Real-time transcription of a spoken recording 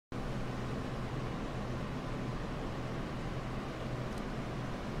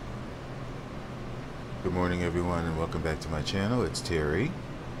Good morning, everyone, and welcome back to my channel. It's Terry.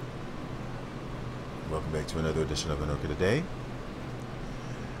 Welcome back to another edition of an Orchid A Day.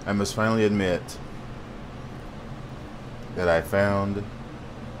 I must finally admit that I found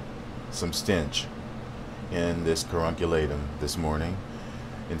some stench in this carunculatum this morning.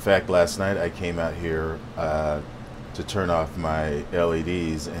 In fact, last night I came out here to turn off my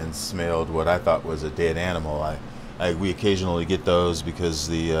LEDs and smelled what I thought was a dead animal. We occasionally get those because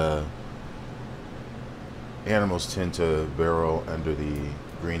the animals tend to burrow under the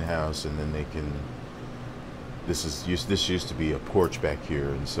greenhouse, and then they can. This used to be a porch back here,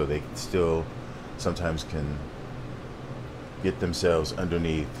 and so they still sometimes can get themselves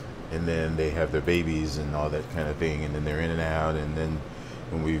underneath, and then they have their babies and all that kind of thing, and then they're in and out, and then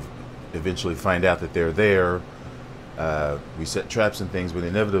when we eventually find out that they're there, we set traps and things, but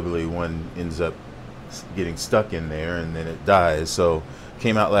inevitably one ends up getting stuck in there, and then it dies. So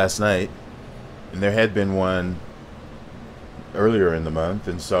came out last night, and there had been one earlier in the month,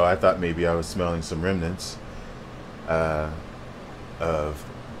 and so I thought maybe I was smelling some remnants of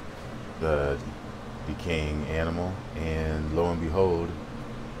the decaying animal, and lo and behold,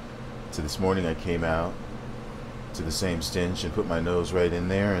 to this morning I came out to the same stench and put my nose right in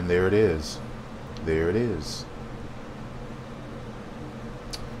there, and there it is. There it is.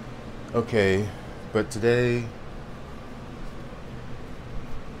 Okay, but today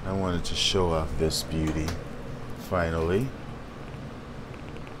I wanted to show off this beauty. Finally,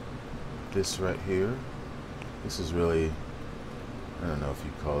 this right here. This is really, I don't know if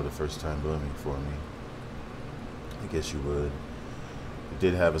you'd call it a first time blooming for me. I guess you would. It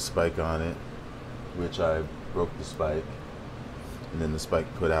did have a spike on it, which I broke the spike, and then the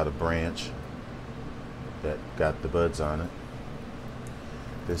spike put out a branch that got the buds on it.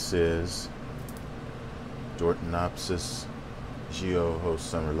 This is Phalaenopsis Geo Host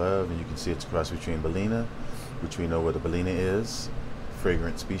Summer Love, and you can see it's a cross between Balena, which we know what a Balena is,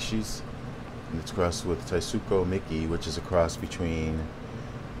 fragrant species, and it's crossed with Taisuko Miki, which is a cross between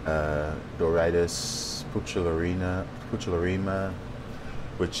Orchidis pucellarima,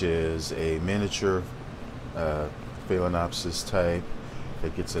 which is a miniature Phalaenopsis type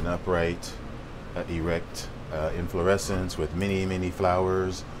that gets an upright, erect inflorescence with many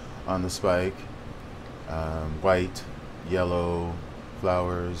flowers on the spike, white, yellow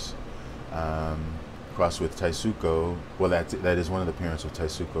flowers, crossed with Taisuko. Well, that is one of the parents of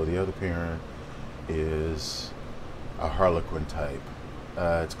Taisuko. The other parent is a harlequin type.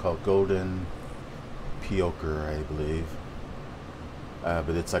 It's called golden piocher, I believe,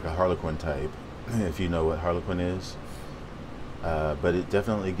 but it's like a harlequin type, if you know what harlequin is. But it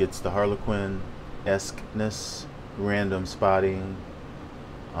definitely gets the harlequin-esqueness, random spotting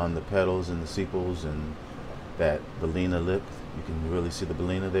on the petals and the sepals, and that Balena lip. You can really see the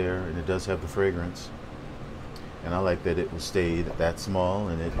Balena there, and it does have the fragrance. And I like that it stayed that small,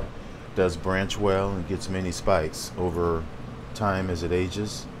 and it does branch well and gets many spikes over time as it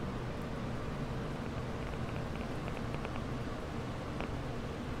ages.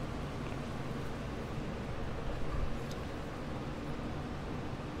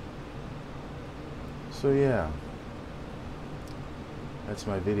 So yeah, that's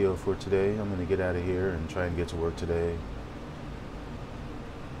my video for today. I'm going to get out of here and try and get to work today.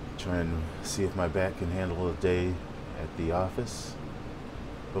 Try and see if my back can handle a day at the office.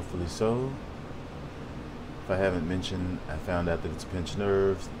 Hopefully so. If I haven't mentioned, I found out that it's pinched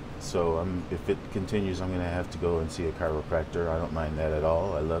nerves. So if it continues, I'm going to have to go and see a chiropractor. I don't mind that at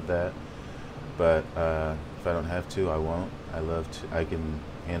all. I love that. But if I don't have to, I won't. I can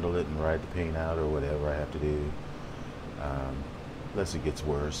handle it and ride the pain out or whatever I have to do, unless it gets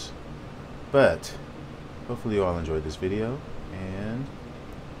worse. But hopefully you all enjoyed this video, and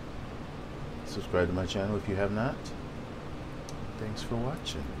subscribe to my channel if you have not. Thanks for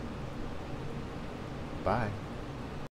watching. Bye.